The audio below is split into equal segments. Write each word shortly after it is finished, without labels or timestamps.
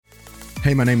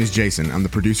Hey, my name is Jason. I'm the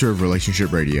producer of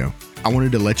Relationship Radio. I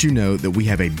wanted to let you know that we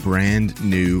have a brand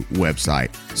new website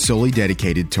solely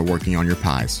dedicated to working on your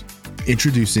pies.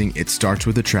 Introducing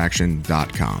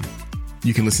itstartswithattraction.com.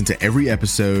 You can listen to every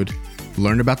episode,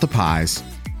 learn about the pies,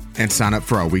 and sign up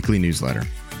for our weekly newsletter.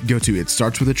 Go to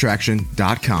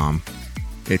itstartswithattraction.com.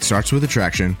 It starts with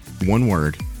attraction, one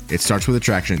word,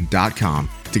 itstartswithattraction.com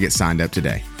to get signed up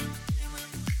today.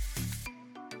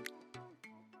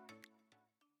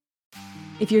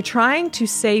 If you're trying to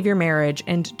save your marriage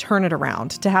and turn it around,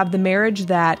 to have the marriage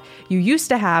that you used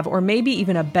to have, or maybe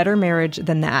even a better marriage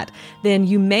than that, then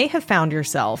you may have found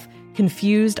yourself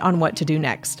confused on what to do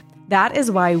next. That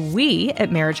is why we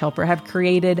at Marriage Helper have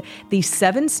created the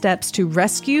 7 steps to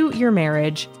rescue your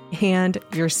marriage and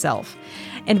yourself.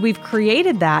 And we've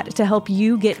created that to help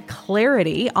you get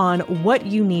clarity on what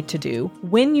you need to do,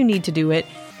 when you need to do it,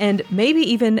 and maybe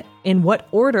even in what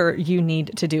order you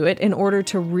need to do it in order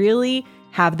to really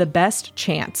have the best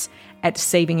chance at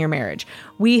saving your marriage.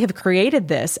 We have created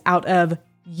this out of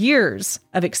years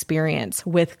of experience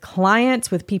with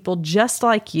clients, with people just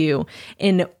like you,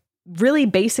 in really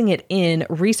basing it in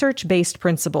research-based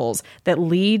principles that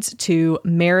leads to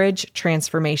marriage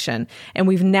transformation. And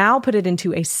we've now put it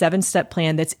into a 7-step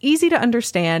plan that's easy to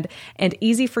understand and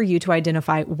easy for you to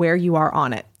identify where you are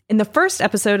on it. In the first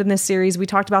episode in this series, we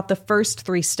talked about the first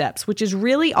 3 steps, which is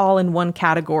really all in one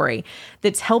category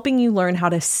that's helping you learn how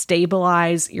to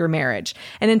stabilize your marriage.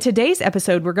 And in today's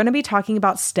episode, we're going to be talking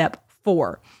about step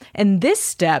 4. And this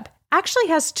step actually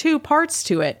has 2 parts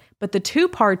to it, but the 2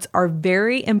 parts are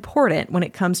very important when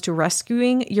it comes to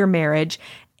rescuing your marriage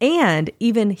and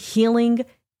even healing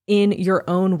in your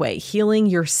own way, healing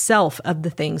yourself of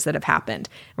the things that have happened.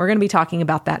 We're going to be talking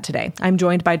about that today. I'm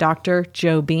joined by Dr.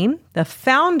 Joe Beam, the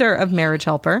founder of Marriage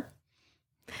Helper,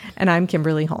 and I'm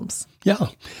Kimberly Holmes. Yeah,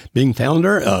 being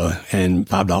founder and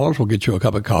 $5 will get you a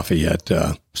cup of coffee at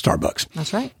Starbucks.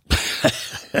 That's right.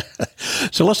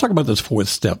 So let's talk about this 4th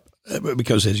step,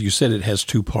 because as you said, it has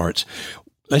 2 parts.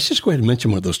 Let's just go ahead and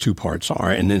mention what those 2 parts are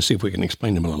and then see if we can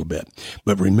explain them a little bit.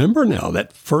 But remember now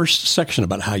that first section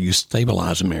about how you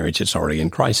stabilize a marriage, it's already in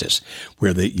crisis,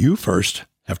 where you first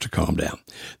have to calm down.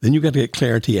 Then you got to get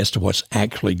clarity as to what's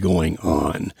actually going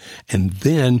on. And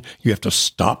then you have to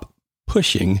stop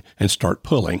pushing and start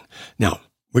pulling. Now,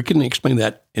 we can explain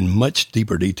that in much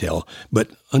deeper detail, but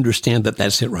understand that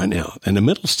that's it right now. And the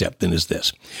middle step then is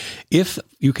this. If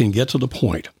you can get to the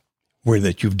point where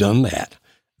that you've done that,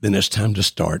 then it's time to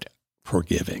start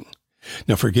forgiving.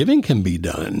 Now, forgiving can be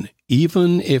done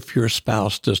even if your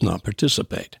spouse does not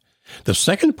participate. The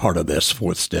second part of this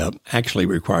 4th step actually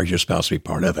requires your spouse to be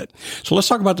part of it. So let's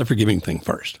talk about the forgiving thing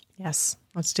first. Yes,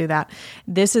 let's do that.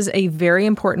 This is a very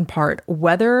important part.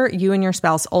 Whether you and your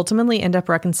spouse ultimately end up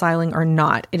reconciling or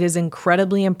not, it is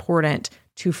incredibly important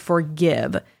to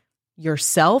forgive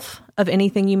yourself of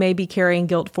anything you may be carrying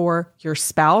guilt for, your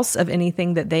spouse of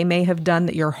anything that they may have done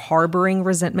that you're harboring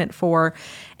resentment for,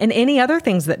 and any other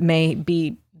things that may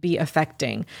be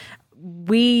affecting.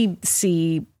 We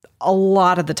see a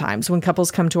lot of the times when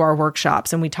couples come to our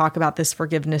workshops and we talk about this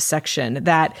forgiveness section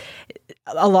that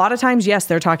a lot of times, yes,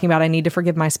 they're talking about, I need to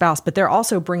forgive my spouse, but they're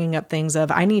also bringing up things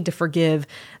of, I need to forgive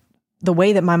the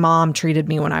way that my mom treated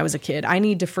me when I was a kid. I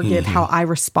need to forgive how I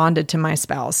responded to my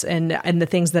spouse and the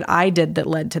things that I did that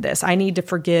led to this. I need to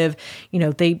forgive,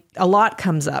 a lot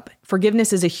comes up.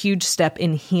 Forgiveness is a huge step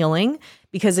in healing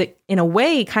because it, in a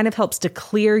way, kind of helps to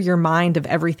clear your mind of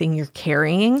everything you're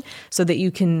carrying so that you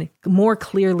can more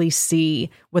clearly see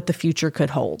what the future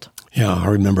could hold. Yeah, I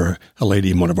remember a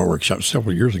lady in one of our workshops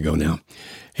several years ago now,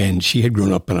 and she had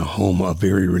grown up in a home of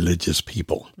very religious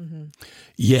people. Mm-hmm.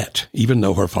 Yet, even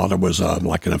though her father was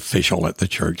like an official at the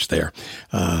church there,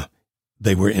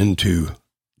 they were into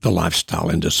the lifestyle,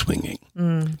 into swinging.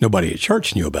 Nobody at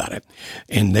church knew about it.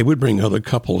 And they would bring other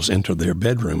couples into their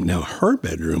bedroom. Now, her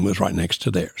bedroom was right next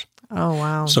to theirs. Oh,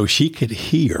 wow. So she could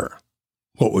hear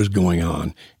what was going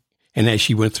on. And as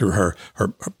she went through her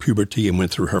puberty and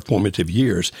went through her formative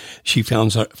years, she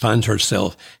finds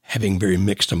herself having very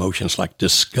mixed emotions, like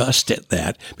disgust at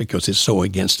that because it's so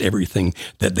against everything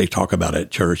that they talk about at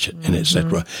church and et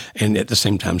cetera. And at the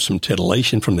same time, some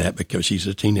titillation from that because she's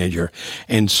a teenager.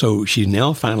 And so she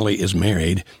now finally is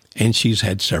married and she's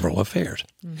had several affairs.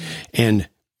 And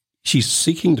she's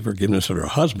seeking the forgiveness of her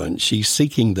husband. She's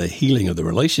seeking the healing of the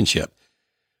relationship.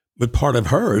 But part of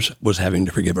hers was having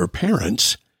to forgive her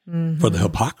parents for the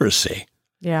hypocrisy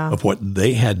of what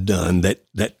they had done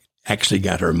that actually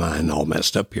got her mind all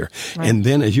messed up here. Right. And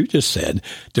then, as you just said,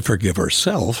 to forgive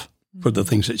herself for the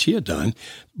things that she had done,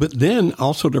 but then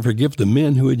also to forgive the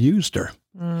men who had used her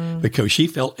because she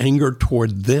felt anger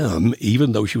toward them,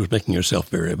 even though she was making herself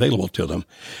very available to them.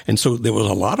 And so there was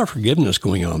a lot of forgiveness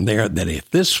going on there, that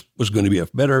if this was going to be a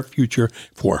better future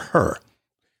for her,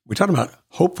 we're talking about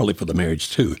hopefully for the marriage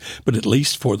too, but at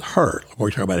least for her, we're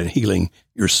talking about in healing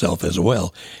yourself as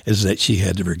well, is that she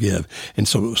had to forgive. And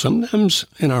so sometimes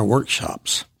in our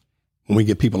workshops, when we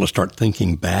get people to start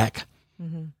thinking back,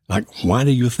 like, why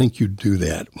do you think you do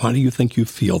that? Why do you think you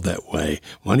feel that way?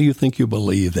 Why do you think you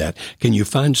believe that? Can you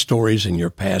find stories in your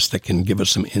past that can give us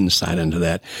some insight into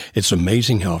that? It's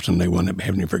amazing how often they wind up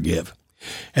having to forgive.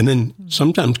 And then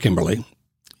sometimes, Kimberly,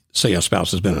 say a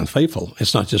spouse has been unfaithful.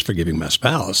 It's not just forgiving my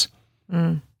spouse.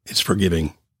 It's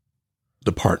forgiving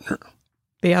the partner.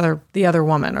 The other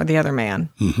woman or the other man.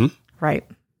 Mm-hmm. Right.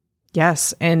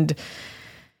 Yes. And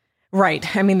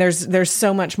right. I mean, there's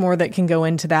so much more that can go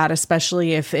into that,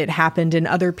 especially if it happened and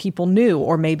other people knew,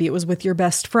 or maybe it was with your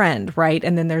best friend, right?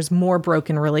 And then there's more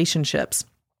broken relationships.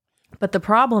 But the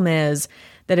problem is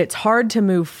that it's hard to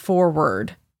move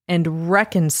forward and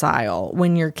reconcile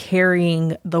when you're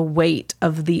carrying the weight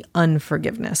of the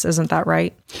unforgiveness. Isn't that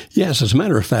right? Yes. As a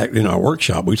matter of fact, in our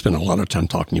workshop, we spent a lot of time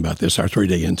talking about this, our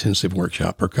 3-day intensive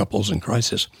workshop for couples in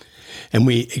crisis. And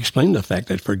we explained the fact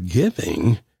that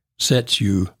forgiving sets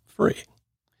you free.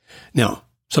 Now,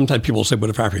 sometimes people say, but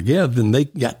if I forgive, then they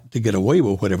got to get away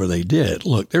with whatever they did.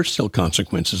 Look, there's still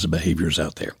consequences of behaviors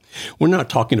out there. We're not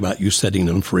talking about you setting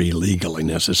them free legally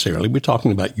necessarily. We're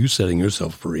talking about you setting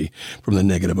yourself free from the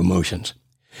negative emotions.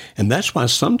 And that's why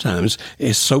sometimes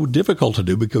it's so difficult to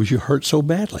do, because you hurt so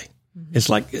badly. It's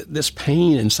like this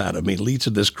pain inside of me leads to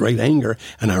this great anger,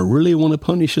 and I really want to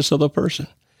punish this other person.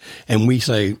 And we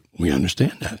say, we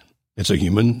understand that. It's a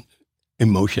human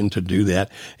emotion to do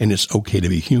that, and it's okay to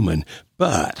be human.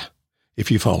 But if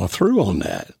you follow through on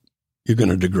that, you're going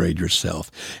to degrade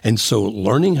yourself. And so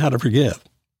learning how to forgive,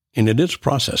 and it is a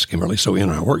process, Kimberly. So in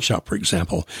our workshop, for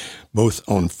example, both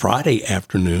on Friday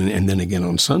afternoon and then again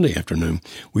on Sunday afternoon,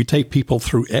 we take people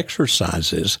through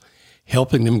exercises,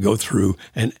 helping them go through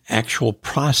an actual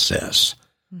process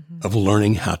of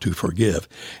learning how to forgive.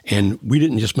 And we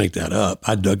didn't just make that up.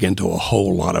 I dug into a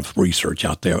whole lot of research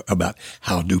out there about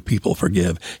how do people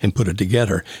forgive and put it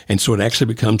together. And so it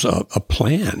actually becomes a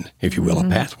plan, if you will, a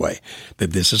pathway,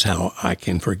 that this is how I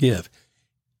can forgive,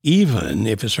 even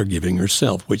if it's forgiving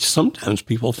yourself, which sometimes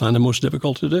people find the most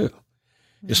difficult to do.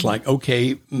 It's like,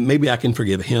 okay, maybe I can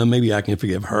forgive him, maybe I can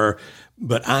forgive her,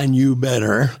 but I knew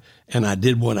better and I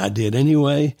did what I did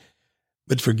anyway.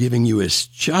 But forgiving you is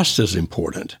just as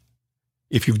important.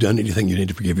 If you've done anything you need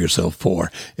to forgive yourself for,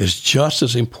 is just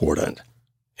as important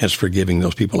as forgiving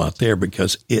those people out there,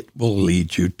 because it will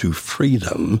lead you to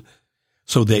freedom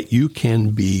so that you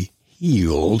can be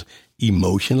healed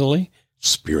emotionally,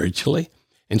 spiritually,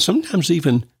 and sometimes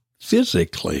even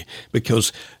physically,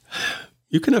 because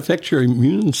you can affect your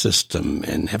immune system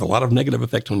and have a lot of negative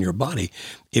effect on your body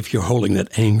if you're holding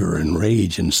that anger and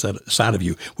rage inside of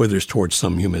you, whether it's towards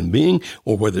some human being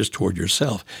or whether it's toward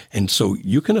yourself. And so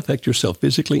you can affect yourself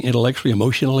physically, intellectually,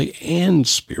 emotionally, and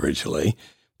spiritually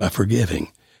by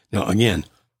forgiving. Now, again,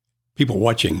 people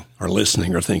watching or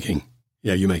listening are thinking,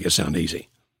 yeah, you make it sound easy.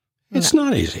 It's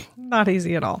not easy. Not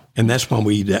easy at all. And that's why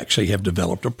we actually have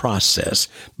developed a process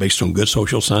based on good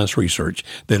social science research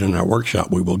that in our workshop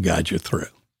we will guide you through.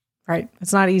 Right.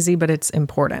 It's not easy, but it's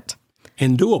important.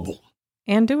 And doable.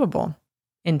 And doable.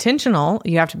 Intentional.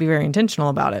 You have to be very intentional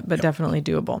about it, but definitely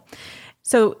doable.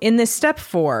 So in this step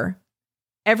 4,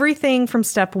 everything from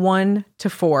step 1 to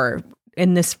 4,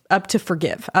 in this up to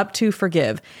forgive,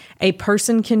 a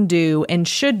person can do and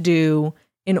should do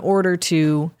in order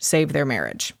to save their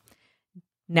marriage.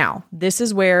 Now, this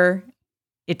is where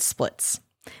it splits.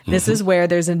 This is where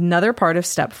there's another part of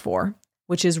step 4,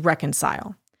 which is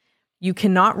reconcile. You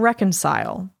cannot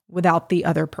reconcile without the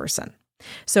other person.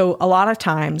 So a lot of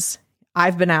times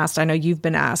I've been asked, I know you've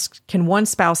been asked, can one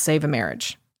spouse save a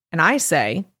marriage? And I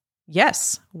say,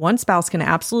 yes, one spouse can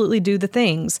absolutely do the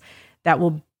things that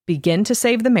will begin to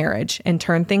save the marriage and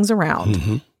turn things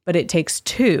around, but it takes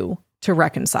 2 to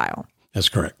reconcile. That's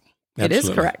correct. Absolutely. It is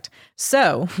correct.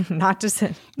 So, not to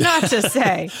say,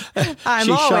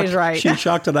 I'm always right. She's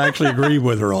shocked that I actually agree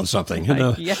with her on something. You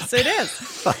know? Yes, it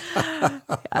is.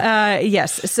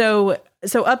 Yes. So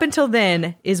up until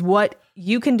then is what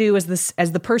you can do as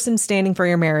the person standing for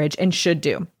your marriage and should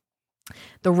do.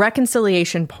 The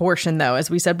reconciliation portion, though, as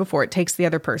we said before, it takes the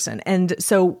other person. And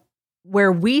so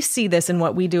where we see this in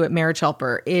what we do at Marriage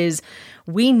Helper is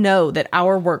we know that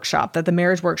our workshop, that the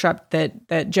marriage workshop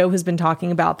that Joe has been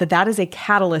talking about, that is a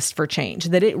catalyst for change,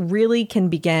 that it really can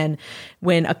begin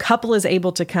when a couple is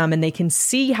able to come and they can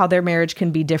see how their marriage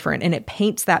can be different. And it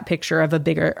paints that picture of a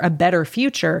better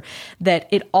future, that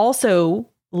it also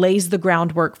lays the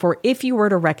groundwork for, if you were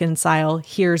to reconcile,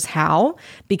 here's how,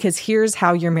 because here's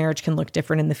how your marriage can look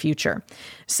different in the future.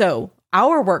 So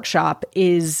our workshop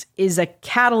is a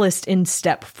catalyst in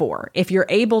step 4. If you're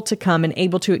able to come and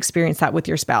able to experience that with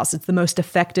your spouse, it's the most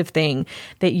effective thing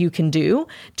that you can do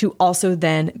to also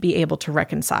then be able to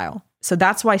reconcile. So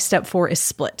that's why step 4 is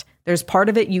split. There's part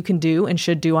of it you can do and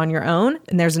should do on your own,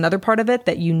 and there's another part of it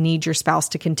that you need your spouse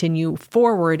to continue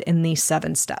forward in these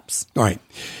 7 steps. All right.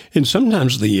 And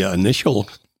sometimes the initial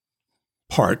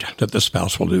part that the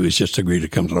spouse will do is just agree to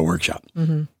come to the workshop.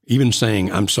 Mm-hmm. Even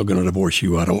saying, I'm still going to divorce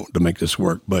you, I don't want to make this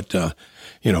work, but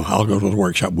I'll go to the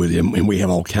workshop with you. And we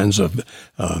have all kinds of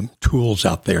tools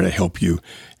out there to help you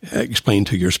explain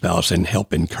to your spouse and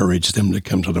help encourage them to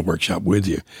come to the workshop with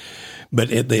you. But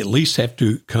they at least have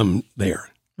to come there.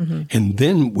 Mm-hmm. And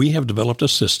then we have developed a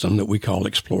system that we call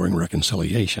Exploring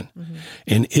Reconciliation. Mm-hmm.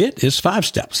 And it is 5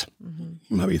 steps. Mm-hmm.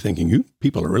 You might be thinking, you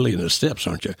people are really into steps,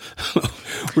 aren't you?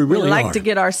 We really like are. to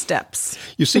get our steps.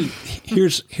 You see,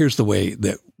 here's the way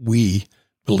that we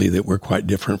believe that we're quite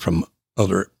different from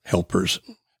other helpers.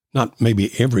 Not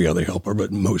maybe every other helper,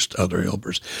 but most other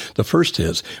helpers. The first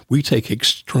is we take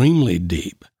extremely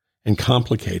deep and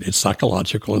complicated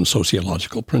psychological and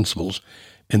sociological principles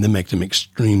and then make them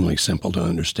extremely simple to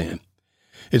understand.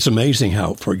 It's amazing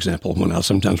how, for example, when I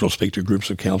sometimes will speak to groups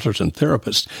of counselors and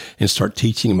therapists and start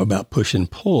teaching them about push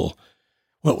and pull,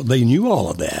 well, they knew all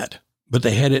of that, but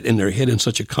they had it in their head in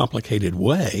such a complicated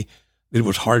way that it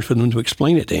was hard for them to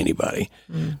explain it to anybody.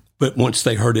 Mm. But once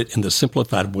they heard it in the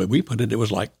simplified way we put it, it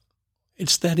was like,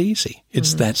 it's that easy.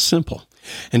 It's that simple.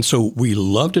 And so we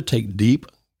love to take deep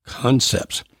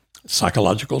concepts,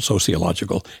 psychological,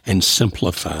 sociological, and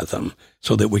simplify them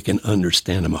so that we can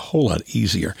understand them a whole lot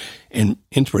easier and,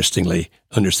 interestingly,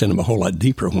 understand them a whole lot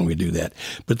deeper when we do that.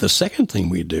 But the second thing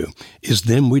we do is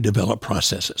then we develop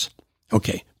processes.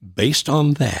 Okay, based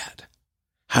on that,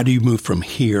 how do you move from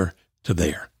here to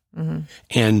there? Mm-hmm.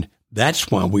 And that's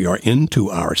why we are into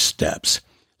our steps.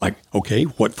 Like, okay,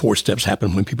 what 4 steps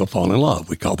happen when people fall in love?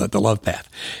 We call that the love path.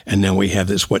 And now we have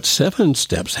this, what 7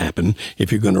 steps happen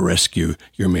if you're going to rescue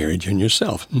your marriage and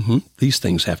yourself? Mm-hmm. These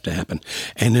things have to happen.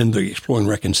 And in the Exploring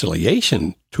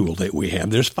Reconciliation tool that we have,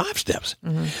 there's 5 steps.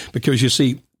 Mm-hmm. Because you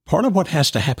see, part of what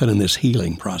has to happen in this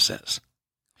healing process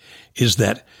is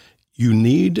that you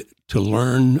need to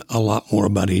learn a lot more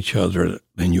about each other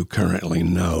than you currently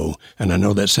know. And I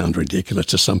know that sounds ridiculous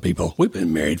to some people. We've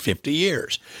been married 50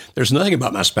 years. There's nothing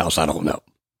about my spouse I don't know.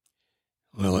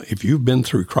 Well, if you've been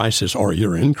through crisis or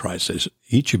you're in crisis,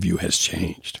 each of you has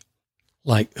changed.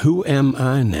 Like, who am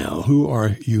I now? Who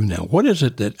are you now? What is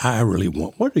it that I really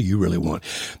want? What do you really want?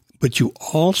 But you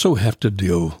also have to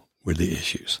deal with the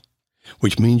issues,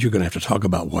 which means you're going to have to talk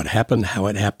about what happened, how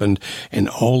it happened, and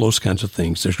all those kinds of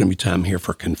things. There's going to be time here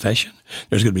for confession.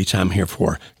 There's going to be time here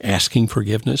for asking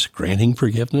forgiveness, granting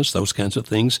forgiveness, those kinds of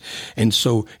things. And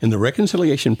so in the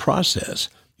reconciliation process,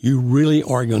 you really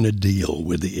are going to deal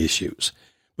with the issues.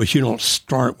 But you don't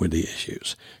start with the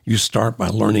issues. You start by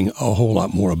learning a whole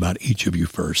lot more about each of you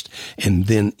first. And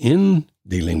then in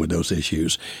dealing with those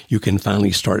issues, you can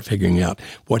finally start figuring out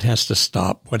what has to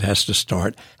stop, what has to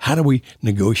start. How do we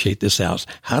negotiate this out?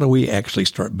 How do we actually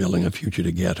start building a future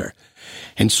together?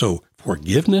 And so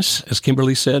forgiveness, as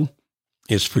Kimberly said,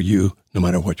 is for you no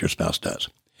matter what your spouse does.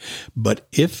 But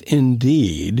if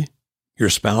indeed your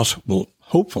spouse will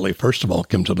hopefully, first of all,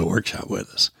 come to the workshop with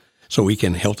us so we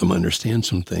can help them understand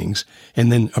some things.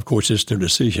 And then, of course, it's their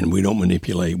decision. We don't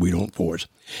manipulate. We don't force.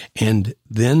 And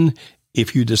then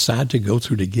if you decide to go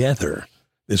through together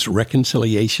this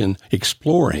reconciliation,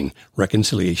 exploring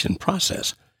reconciliation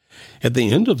process, at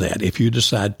the end of that, if you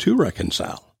decide to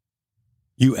reconcile,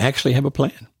 you actually have a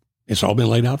plan. It's all been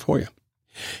laid out for you.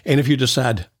 And if you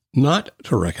decide not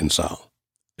to reconcile,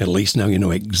 at least now you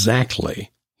know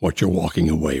exactly what you're walking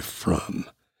away from.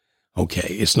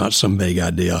 Okay, it's not some vague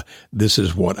idea. This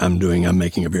is what I'm doing. I'm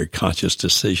making a very conscious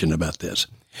decision about this.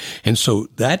 And so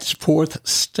that's 4th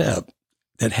step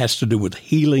that has to do with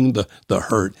healing the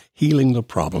hurt, healing the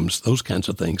problems, those kinds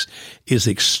of things, is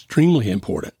extremely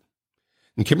important.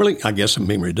 And Kimberly, I guess I'm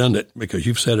being redundant because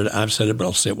you've said it, I've said it, but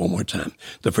I'll say it one more time.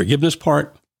 The forgiveness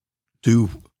part, do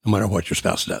no matter what your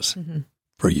spouse does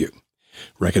for you.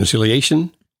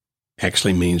 Reconciliation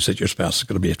actually means that your spouse is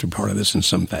going to be a part of this in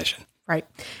some fashion. Right.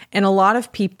 And a lot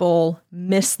of people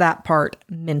miss that part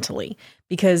mentally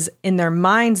because in their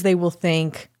minds, they will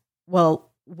think, well,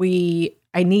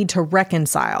 I need to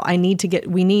reconcile.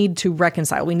 We need to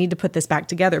reconcile. We need to put this back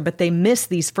together. But they miss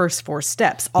these first 4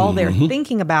 steps. All they're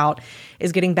thinking about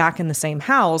is getting back in the same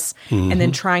house and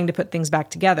then trying to put things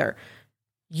back together.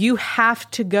 You have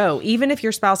to go, even if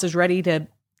your spouse is ready to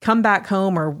come back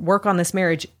home or work on this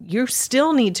marriage, you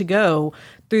still need to go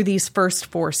through these first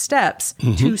 4 steps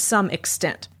to some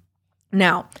extent.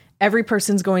 Now, every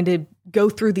person's going to go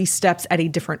through these steps at a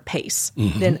different pace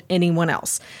than anyone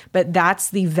else. But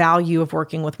that's the value of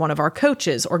working with one of our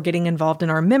coaches or getting involved in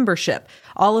our membership.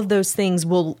 All of those things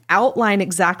will outline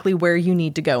exactly where you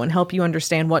need to go and help you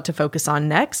understand what to focus on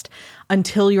next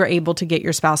until you're able to get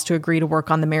your spouse to agree to work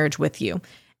on the marriage with you.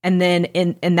 And then,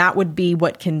 and that would be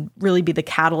what can really be the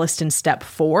catalyst in step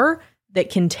 4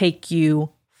 that can take you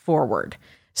forward.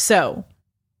 So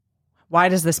why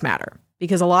does this matter?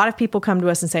 Because a lot of people come to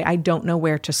us and say, I don't know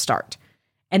where to start.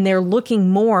 And they're looking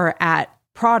more at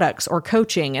products or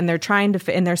coaching, and they're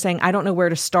and they're saying, I don't know where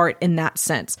to start in that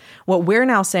sense. What we're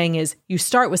now saying is you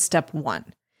start with step 1.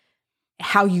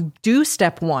 How you do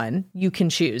step 1, you can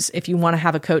choose. If you want to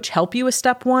have a coach help you with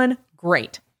step 1,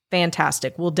 great.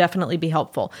 Fantastic. Will definitely be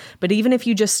helpful. But even if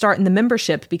you just start in the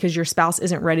membership because your spouse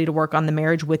isn't ready to work on the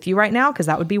marriage with you right now, because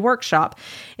that would be workshop.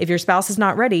 If your spouse is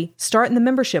not ready, start in the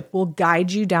membership. We'll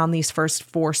guide you down these first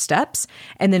 4 steps.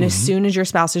 And then as soon as your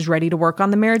spouse is ready to work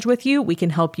on the marriage with you, we can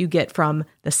help you get from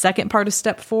the second part of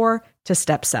step 4 to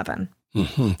step 7.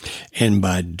 And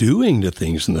by doing the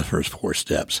things in the first 4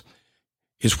 steps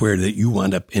is where that you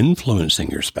wind up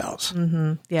influencing your spouse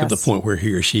to the point where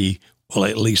he or she will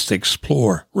at least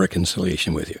explore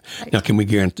reconciliation with you. Right. Now, can we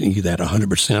guarantee you that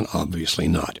 100%? Obviously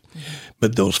not.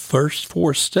 But those first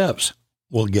 4 steps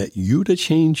will get you to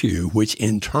change you, which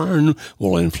in turn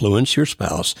will influence your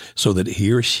spouse so that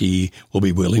he or she will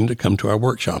be willing to come to our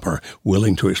workshop or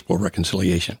willing to explore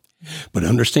reconciliation. But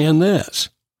understand this,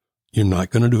 you're not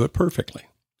going to do it perfectly.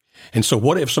 And so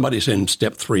what if somebody's in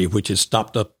step 3, which is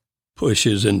stop the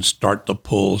pushes and start the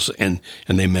pulls, and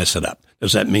they mess it up?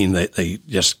 Does that mean that they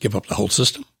just give up the whole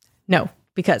system? No,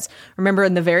 because remember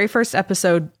in the very first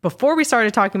episode, before we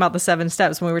started talking about the 7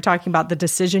 steps, when we were talking about the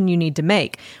decision you need to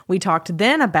make, we talked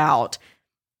then about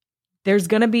there's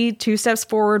going to be 2 steps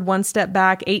forward, 1 step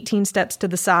back, 18 steps to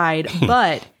the side,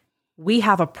 but we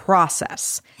have a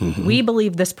process. We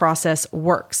believe this process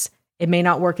works. It may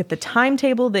not work at the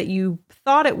timetable that you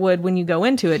thought it would when you go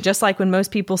into it. Just like when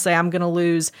most people say, I'm going to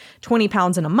lose 20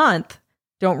 pounds in a month,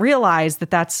 don't realize that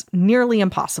that's nearly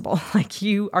impossible. Like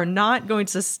you are not going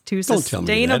to sustainably. Don't tell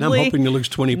me that. I'm hoping to lose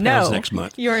 20 pounds next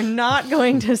month. You're not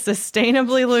going to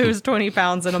sustainably lose 20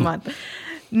 pounds in a month.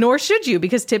 Nor should you,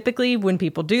 because typically when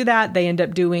people do that, they end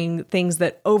up doing things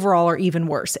that overall are even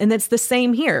worse. And it's the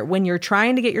same here. When you're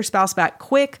trying to get your spouse back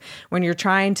quick, when you're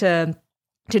trying to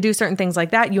do certain things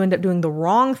like that, you end up doing the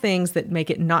wrong things that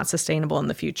make it not sustainable in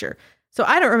the future. So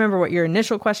I don't remember what your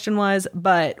initial question was,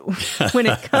 but when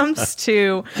it comes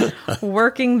to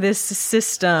working this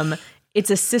system, it's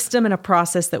a system and a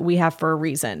process that we have for a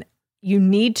reason. You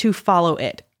need to follow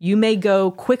it. You may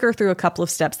go quicker through a couple of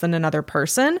steps than another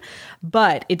person,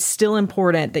 but it's still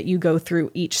important that you go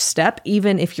through each step,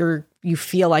 even if you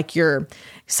feel like you're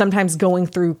sometimes going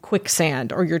through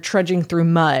quicksand or you're trudging through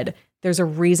mud. There's a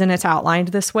reason it's outlined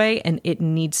this way, and it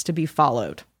needs to be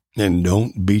followed. And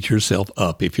don't beat yourself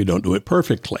up if you don't do it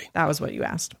perfectly. That was what you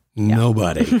asked.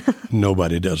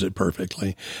 Nobody does it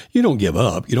perfectly. You don't give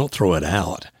up. You don't throw it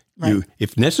out. Right.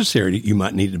 If necessary, you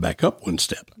might need to back up 1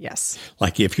 step. Yes.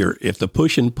 Like if the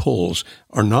push and pulls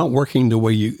are not working the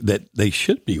way that they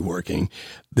should be working,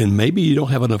 then maybe you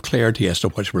don't have enough clarity as to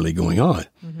what's really going on.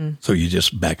 So you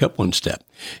just back up 1 step.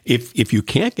 If you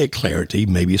can't get clarity,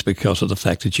 maybe it's because of the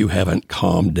fact that you haven't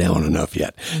calmed down enough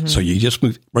yet. So you just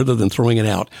move, rather than throwing it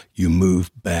out, you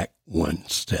move back 1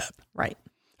 step. Right.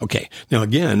 Okay. Now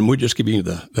again, we're just giving you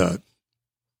the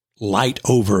light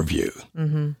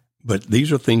overview. But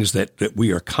these are things that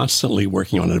we are constantly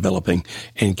working on and developing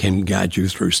and can guide you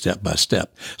through step by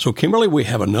step. So, Kimberly, we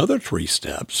have another 3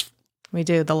 steps. We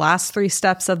do. The last 3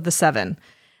 steps of the 7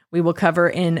 we will cover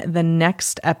in the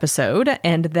next episode.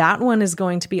 And that one is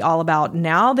going to be all about,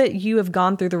 now that you have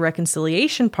gone through the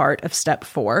reconciliation part of step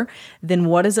 4, then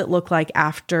what does it look like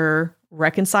after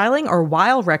reconciling or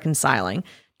while reconciling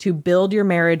to build your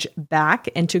marriage back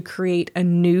and to create a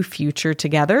new future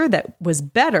together that was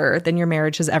better than your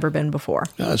marriage has ever been before.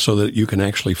 So that you can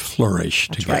actually flourish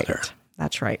together. Right.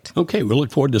 That's right. Okay, we'll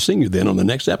look forward to seeing you then on the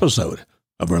next episode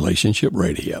of Relationship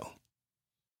Radio.